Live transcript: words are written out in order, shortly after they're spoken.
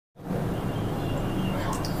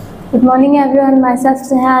Good morning everyone, myself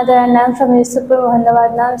Sneha and I am from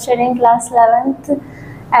Upलब. Now I am studying class 11th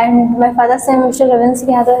and my father's name is Mr. Ravin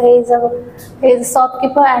Singh Yadav. He is a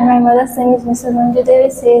shopkeeper and my mother's name is Mrs. Manju Devi.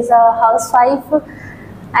 She is a housewife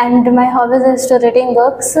and my hobbies is to reading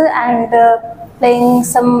books and playing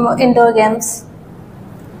some indoor games.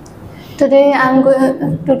 Today I am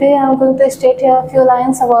going to state here a few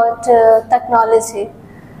lines about technology.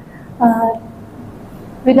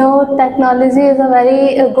 We know technology is a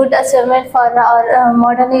very good achievement for our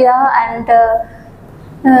modern era, and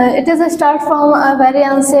it is a start from a very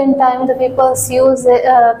ancient time. The people's use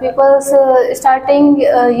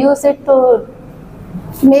use it to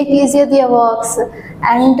make easier their works,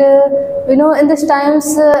 and we know in these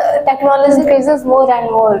times technology increases more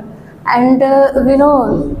and more. And we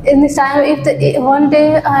know in this time, one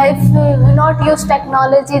day if we not use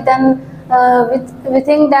technology, then we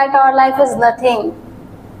think that our life is nothing.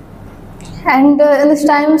 And in these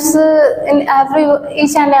times, in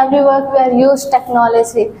each and every work, we are used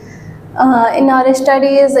technology in our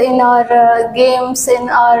studies, in our games, in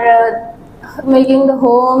our making the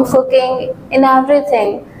home, cooking, in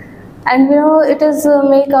everything. And you know, it is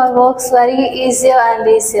make our works very easier and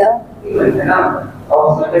easier.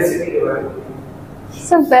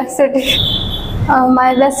 So best city.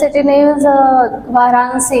 My best city name is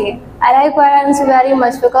Varanasi. I like Varanasi very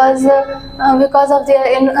much because of their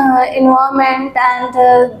environment, and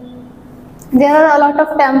there are a lot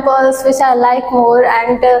of temples which I like more,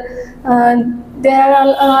 and there are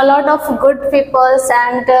a lot of good peoples,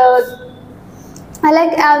 and I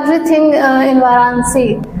like everything in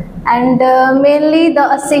Varanasi, and mainly the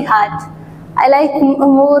Assi Ghat. I like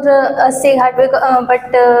more Assi Ghat,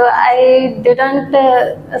 but I didn't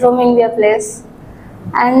roaming their place.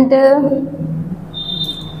 And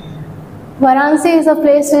Varanasi is a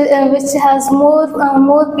place which has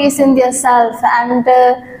more peace in their self, and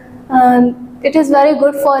it is very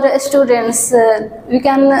good for students. We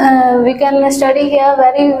can study here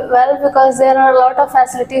very well because there are a lot of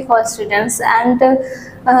facility for students, and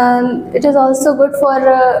it is also good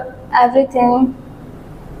for everything.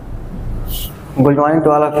 Good morning to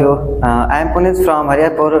all of you. I am Puneet from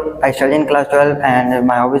Hariyarpur. I study in class 12 and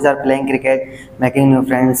my hobbies are playing cricket, making new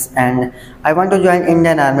friends, and I want to join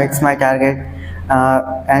Indian Army. It's my target.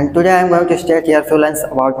 And today I am going to state here few lines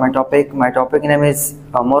about my topic. My topic name is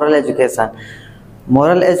moral education.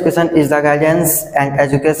 Moral education is the guidance and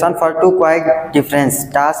education for two quite different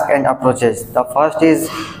tasks and approaches. The first is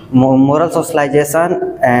moral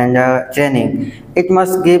socialization and training. It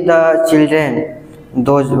must give the children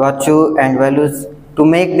those virtues and values to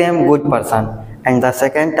make them good person. And the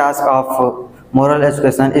second task of moral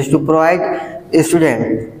education is to provide a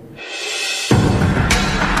student